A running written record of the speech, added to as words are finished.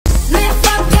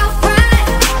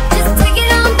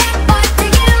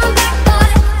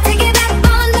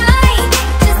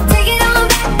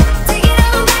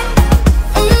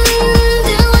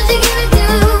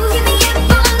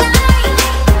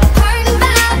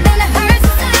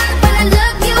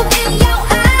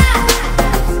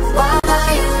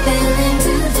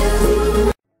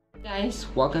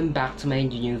Welcome back to my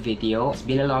new video. It's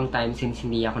been a long time since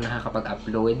hindi ako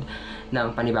nakakapag-upload ng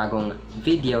panibagong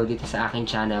video dito sa aking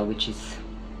channel, which is,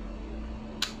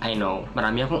 I know,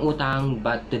 marami akong utang,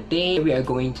 but today we are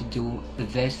going to do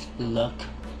this look,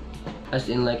 as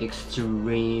in like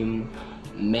extreme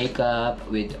makeup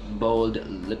with bold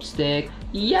lipstick.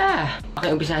 Yeah!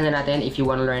 Okay, umpisahan na natin. If you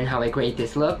want to learn how I create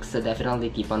this look, so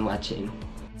definitely keep on watching.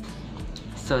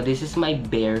 So this is my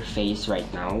bare face right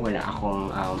now. Wala akong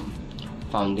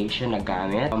foundation na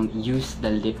gamit. Use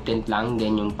the lip tint lang,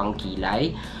 then yung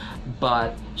pangkilay.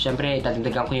 But, syempre,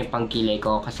 tatagdagan ko yung pangkilay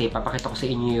ko kasi papakita ko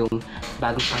sa inyo yung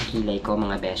bagong pangkilay ko,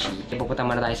 mga beshi. Pupunta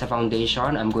muna tayo sa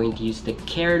foundation. I'm going to use the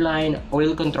Careline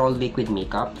Oil Control Liquid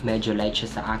Makeup. Medyo light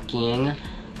siya sa aking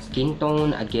skin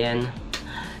tone. Again,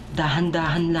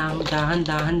 dahan-dahan lang.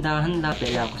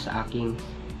 Pila ko sa aking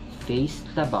face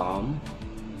tabam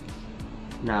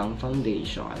ng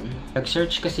foundation.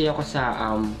 Nag-search kasi ako sa,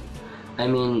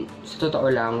 sa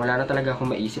totoo lang, wala na talaga akong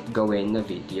maisip gawin na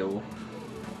video.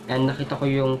 And nakita ko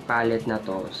yung palette na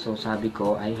to. So sabi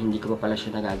ko, ay hindi ko pa pala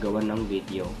siya nagagawa ng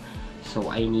video. So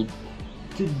I need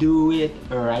to do it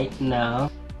right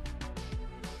now.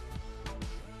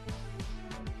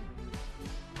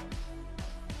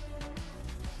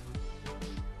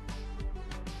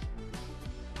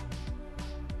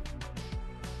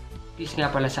 Please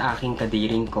nga pala sa aking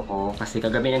kadiring ko kasi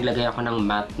kagabi naglagay ako ng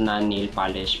matte na nail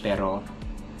polish pero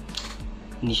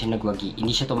hindi siya nagwagi.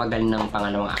 Hindi siya tumagal ng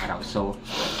pangalawang araw. So,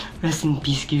 rest in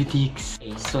peace, cutics.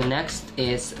 Okay, so next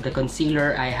is the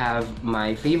concealer. I have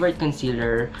my favorite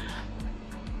concealer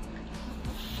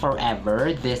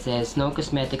forever. This is Snoe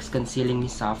Cosmetics Concealing Me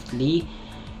Softly.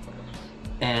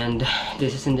 And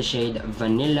this is in the shade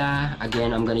Vanilla. Again,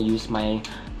 I'm gonna use my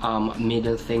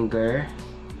middle finger.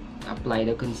 Apply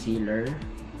the concealer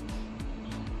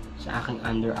sa aking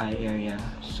under eye area.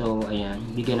 So, ayan.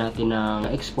 Bigyan natin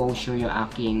ng exposure yung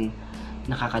aking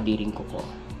nakakadiring kuko.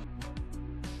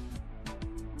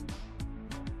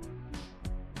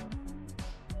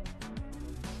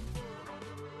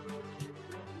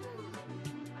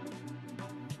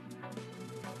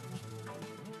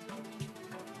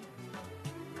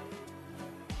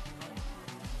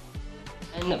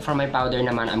 And for my powder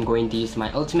naman, I'm going to use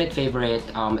my ultimate favorite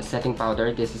setting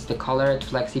powder. This is the Colourette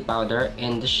FlexiPowder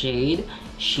in the shade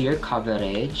Sheer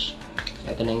Coverage.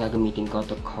 So, ito na yung gagamitin ko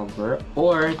to cover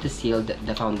or to seal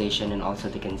the foundation and also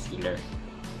the concealer.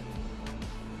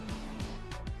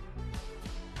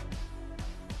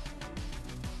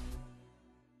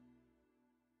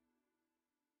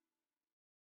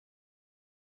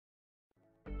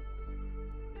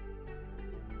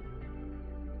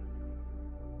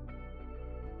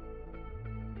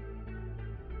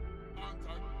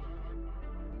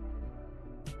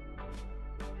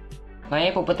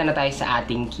 Ngayon, pupunta na tayo sa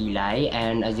ating kilay.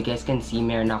 And as you guys can see,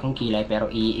 meron na akong kilay pero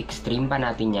i-extreme pa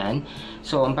natin yan.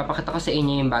 So, ang papakita ko sa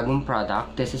inyo yung bagong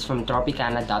product. This is from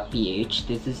Tropicana.Ph.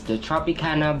 This is the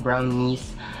Tropicana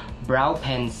Brow-nies Brow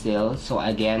Pencil. So,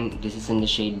 again, this is in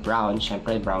the shade brown.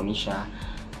 Siyempre, brownie siya.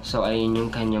 So, ayun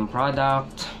yung kanyang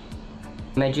product.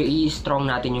 Medyo i-strong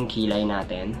natin yung kilay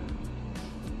natin.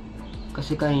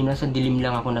 Kasi kanina sa dilim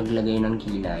lang ako naglagay ng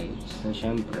kilay. So,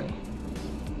 siyempre,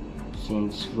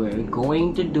 since we're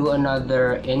going to do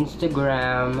another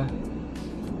Instagram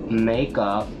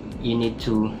makeup, you need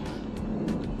to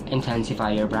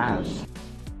intensify your brows.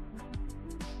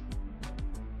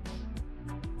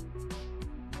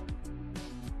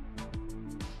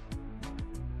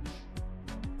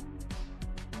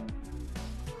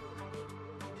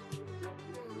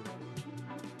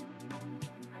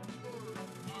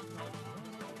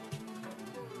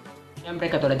 Siyempre,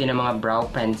 katulad din ng mga brow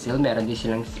pencil, meron din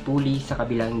silang spoolie sa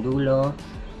kabilang dulo.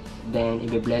 Then,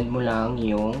 i-blend mo lang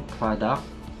yung product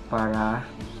para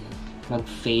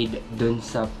mag-fade dun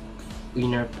sa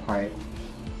inner part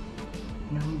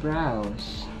ng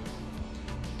brows.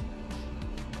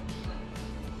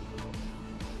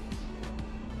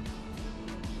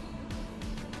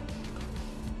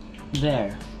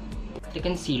 There. The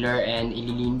concealer and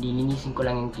ililinisin ko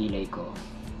lang yung kilay ko.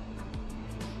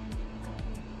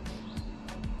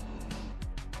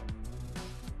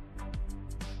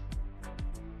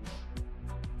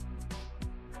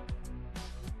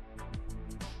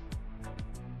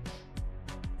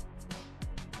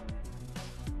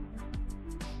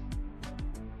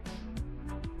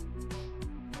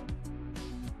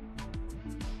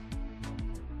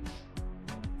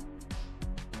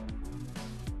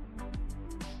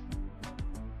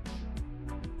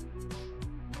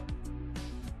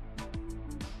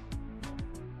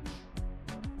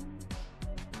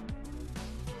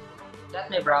 Got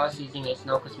my brows using a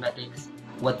Snoe Cosmetics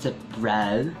What's Up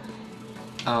Brow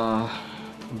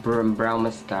brow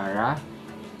mascara.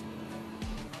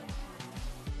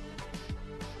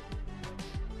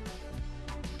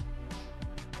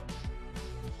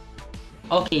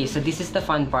 Okay, so this is the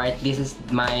fun part. This is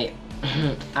my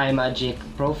iMagic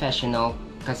Professional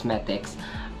Cosmetics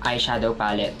eyeshadow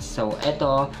palette. So,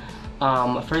 ito,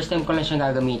 first time ko lang siyang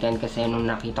gagamitin kasi nung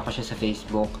nakita ko siya sa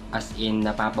Facebook, as in,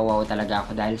 napapawaw talaga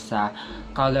ako dahil sa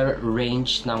color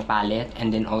range ng palette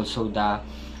and then also the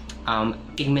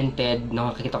pigmented,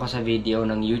 nung nakita ko sa video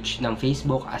ng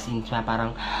Facebook, as in,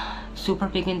 parang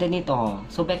super pigmented nito.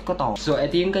 So, bet ko to. So,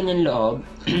 ito yung kanyang loob.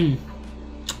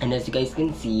 And as you guys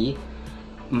can see,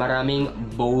 maraming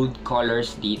bold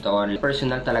colors dito.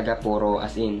 Personal talaga, puro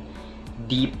as in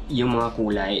deep yung mga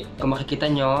kulay. Kung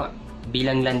makikita nyo,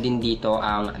 bilang lang din dito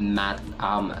ang matte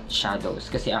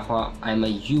shadows. Kasi ako, I'm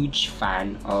a huge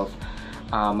fan of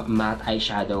matte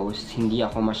eyeshadows. Hindi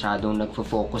ako masyadong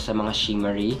nagfo-focus sa mga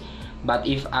shimmery. But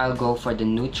if I'll go for the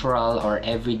neutral or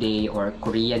everyday or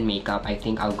Korean makeup, I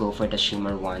think I'll go for the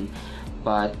shimmer one.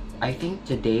 But I think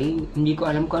today, hindi ko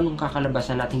alam kung anong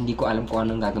kakalabasan at hindi ko alam kung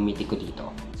anong gagamitin ko dito.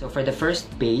 So for the first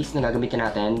base na gagamitin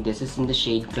natin, this is in the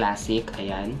shade Classic.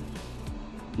 Ayan.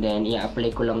 Then,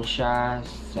 i-apply ko lang siya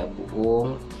sa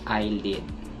buong eyelid.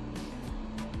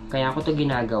 Kaya ko to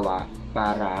ginagawa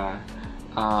para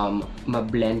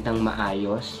ma-blend ng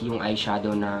maayos yung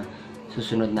eyeshadow na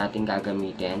susunod natin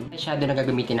gagamitin. Eyeshadow na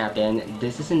gagamitin natin,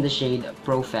 this is in the shade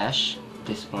Profesh.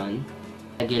 This one.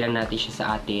 Lagay lang natin siya sa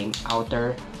ating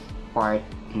outer part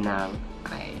ng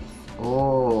eyes.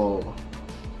 Oh!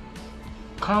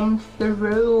 Come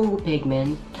through,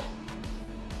 pigment!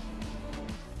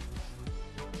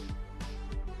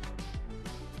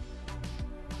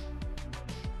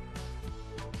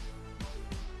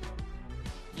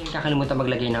 Hindi kakalimutan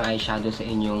maglagay ng eyeshadow sa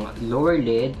inyong lower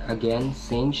lid. Again,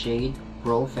 same shade,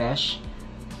 Profesh.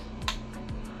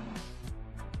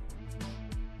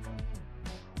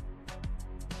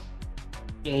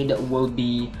 Shade will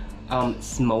be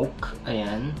Smoke.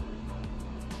 Ayan.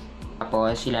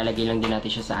 Tapos, ilalagay lang din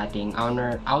natin siya sa ating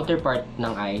outer part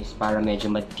ng eyes para medyo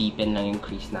ma-deepen lang yung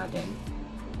crease natin.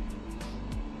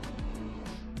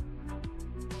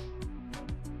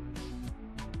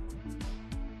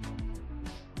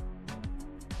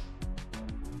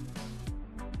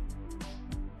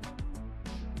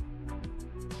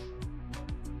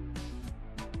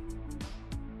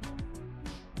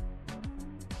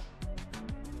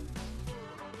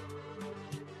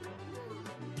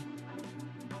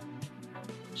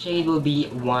 Shade will be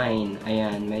Wine.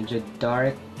 Ayan, medyo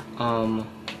dark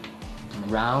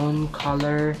brown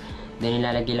color. Then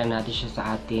ilalagay lang natin siya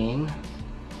sa ating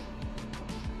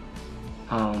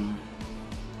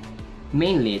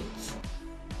main lids.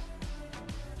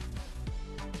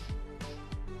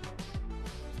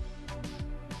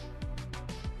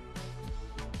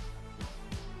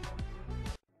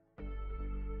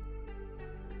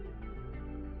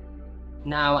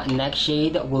 Now, next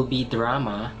shade will be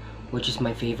Drama, which is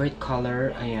my favorite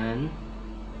color. Ayan.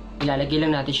 Ilalagay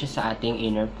lang natin siya sa ating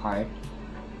inner part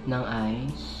ng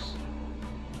eyes.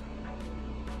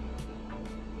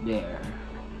 There.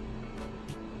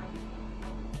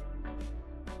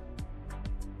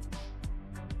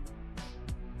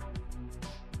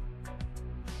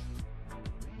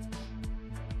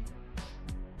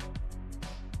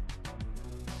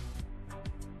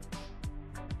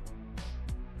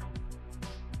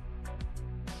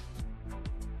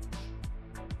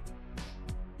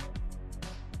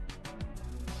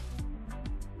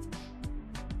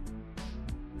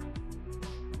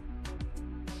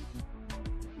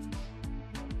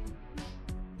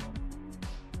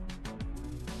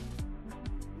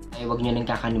 Ay, huwag nyo nang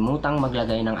kakalimutang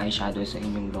maglagay ng eyeshadow sa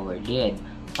inyong lower lid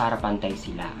para pantay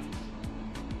sila.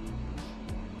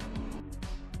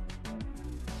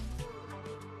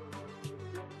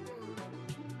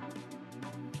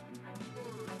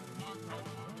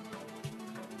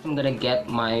 I'm gonna get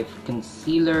my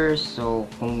concealer. So,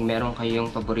 kung meron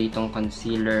kayong paboritong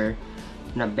concealer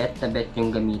na bet yung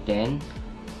gamitin,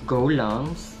 go lang.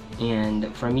 And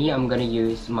for me, I'm gonna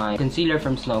use my concealer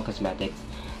from Snoe Cosmetics.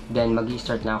 Then,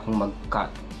 mag-i-start na akong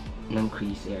mag-cut ng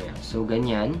crease area. So,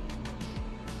 ganyan.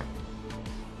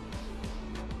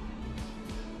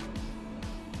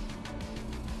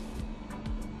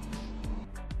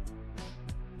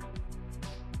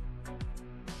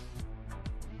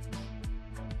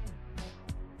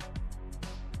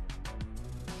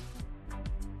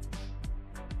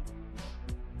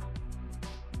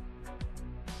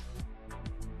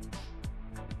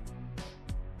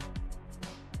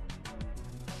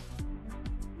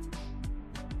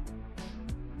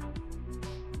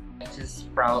 This is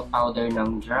brow powder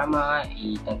ng Drama.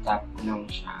 Itatap ko lang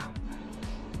siya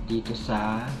dito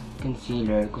sa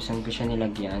concealer kung saan ko siya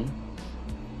nilagyan.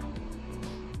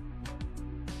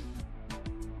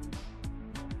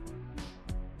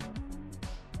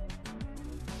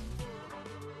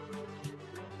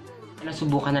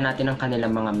 Nasubukan na natin ang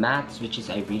kanilang mga mattes, which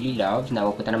is I really love.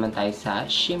 Napupunta naman tayo sa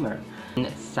shimmer.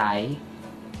 Sai.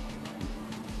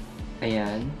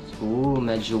 Ayan. Ooh,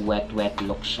 medyo wet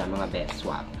look siya, mga best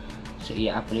swap. So,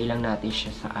 i-apply lang natin siya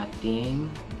sa ating...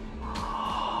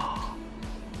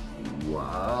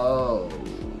 Wow!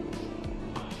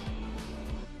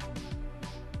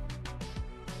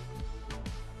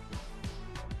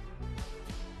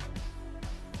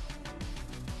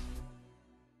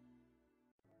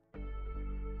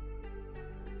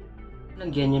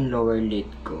 Lagyan yung lower lid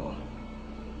ko.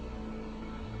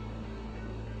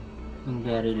 Yung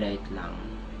very light lang.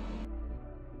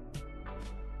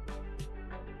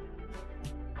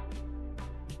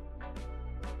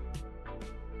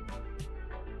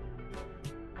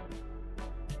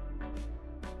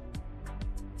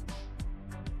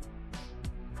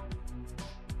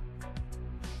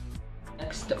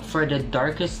 Next, for the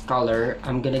darkest color,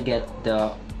 I'm gonna get the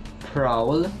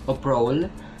Prowl o Prowl.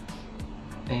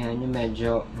 Ayan, yung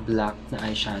medyo black na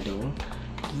eyeshadow.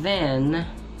 Then,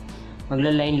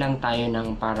 magla-line lang tayo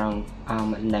ng parang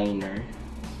liner.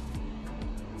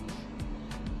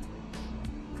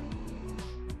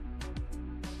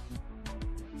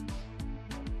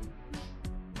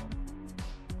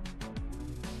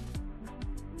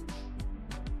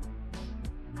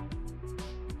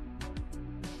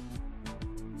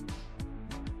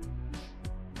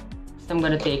 I'm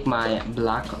gonna take my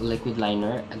black liquid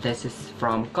liner. This is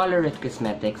from Colourette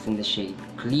Cosmetics in the shade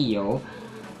Cleo.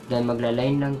 Then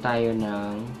magla-line lang tayo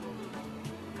ng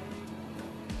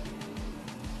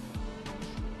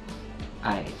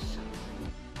eyes.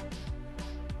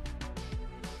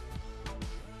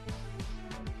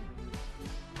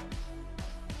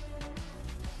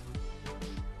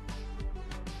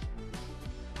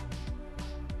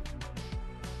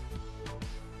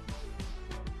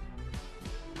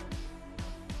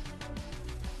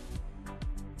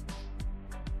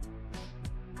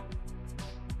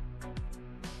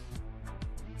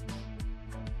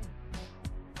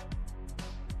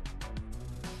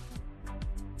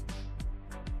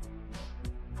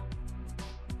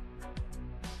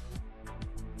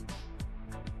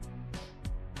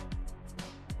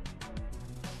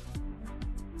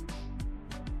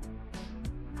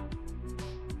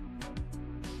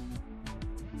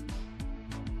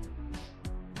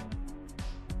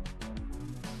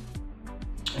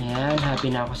 Ayan,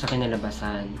 happy na ako sa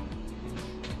kinalabasan.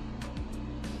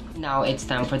 Now, it's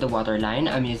time for the waterline.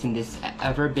 I'm using this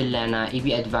Bilena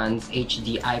EB Advanced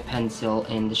HD Eye Pencil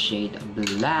in the shade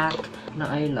Black na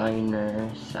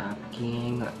eyeliner sa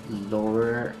aking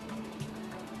lower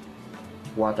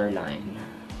waterline.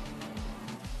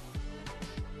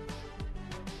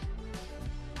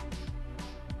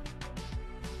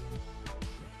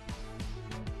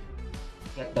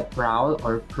 Get the Prowl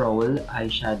or Prowl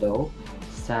eyeshadow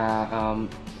sa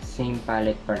same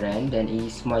palette pa rin. Then,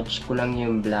 i-smudge ko lang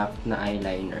yung black na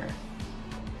eyeliner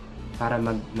para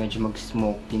medyo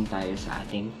mag-smoke din tayo sa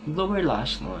ating lower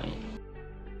lash line.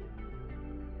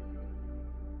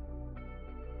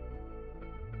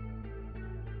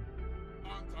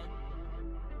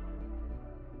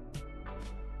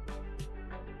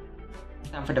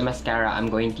 Time for the mascara. I'm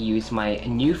going to use my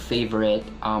new favorite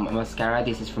mascara.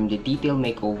 This is from the Detail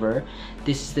Makeover.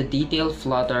 This is the Detail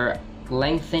Flutter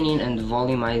Lengthening and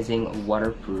Volumizing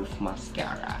Waterproof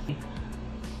Mascara.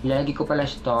 Ilalagay ko pala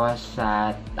ito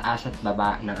sa taas at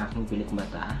baba ng aking pilik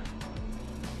mata.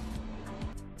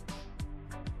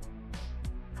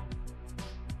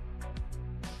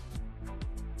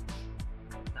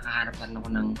 Nakaharapan ako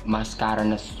ng mascara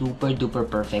na super duper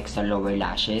perfect sa lower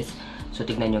lashes. So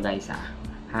tignan nyo guys ha.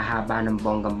 Hahaba ng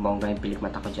bonggang-bongga yung pilik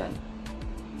mata ko dyan.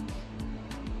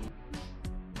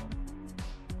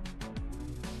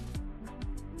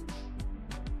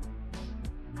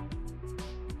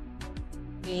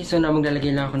 Okay, so na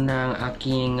maglalagay lang ako ng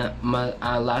aking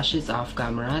lashes off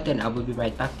camera. Then I will be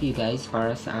right back to you guys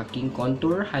para sa aking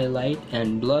contour, highlight,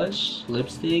 and blush,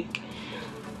 lipstick,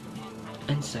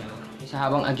 and so. So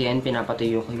habang again,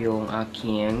 pinapatuyo ko yung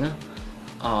aking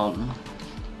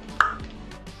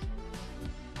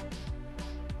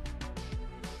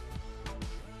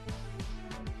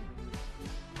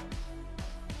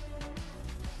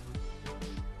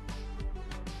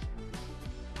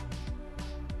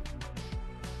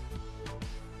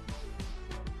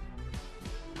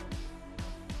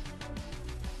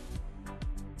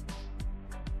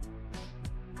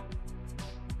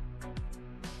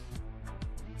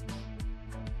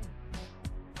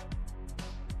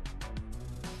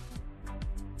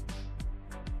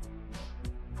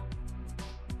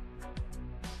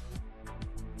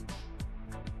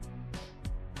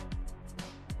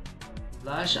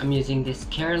Blush, I'm using this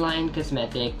Careline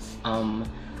Cosmetics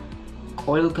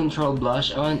Oil Control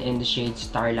Blush on in the shade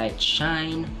Starlight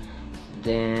Shine.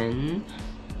 Then,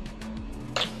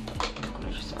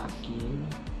 sa akin,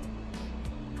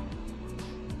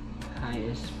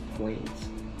 highest points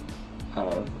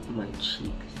of my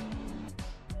cheeks.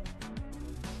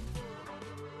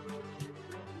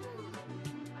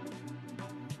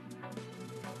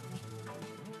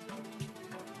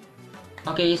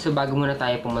 Okay, so bago muna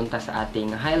tayo pumunta sa ating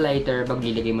highlighter,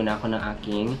 maglilagay muna ako ng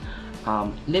aking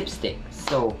lipstick.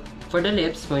 So, for the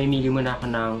lips, mamimili muna ako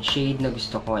ng shade na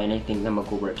gusto ko and I think na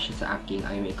mag-work siya sa aking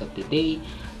eye makeup today.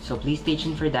 So, please stay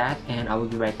tuned for that and I will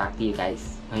be right back to you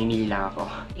guys. Mamimili lang ako.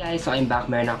 Okay guys, so I'm back.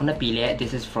 Meron ako napili.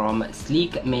 This is from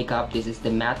Sleek Makeup. This is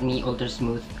the Matte Me Ultra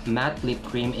Smooth Matte Lip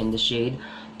Cream in the shade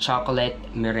Chocolate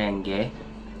Meringue.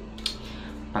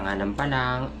 Pangalan pa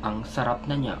lang, ang sarap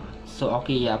na niya. So,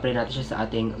 okay, apply natin siya sa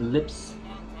ating lips.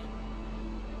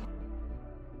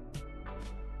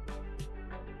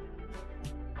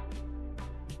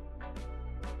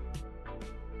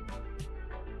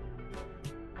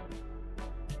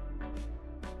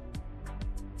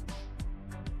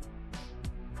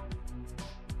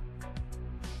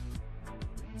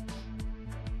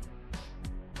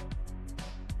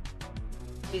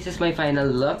 This is my final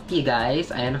look, you guys.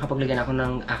 Ayan, nakapaglagyan ako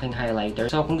ng aking highlighter.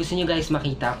 So, kung gusto nyo guys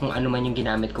makita kung ano man yung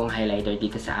ginamit kong highlighter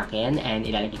dito sa akin, and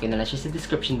ilalagay ko na lang siya sa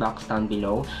description box down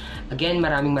below. Again,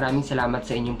 maraming salamat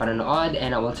sa inyong panonood,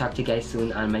 and I will talk to you guys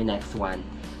soon on my next one.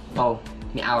 Oh,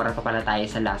 may aura pa pala tayo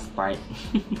sa last part.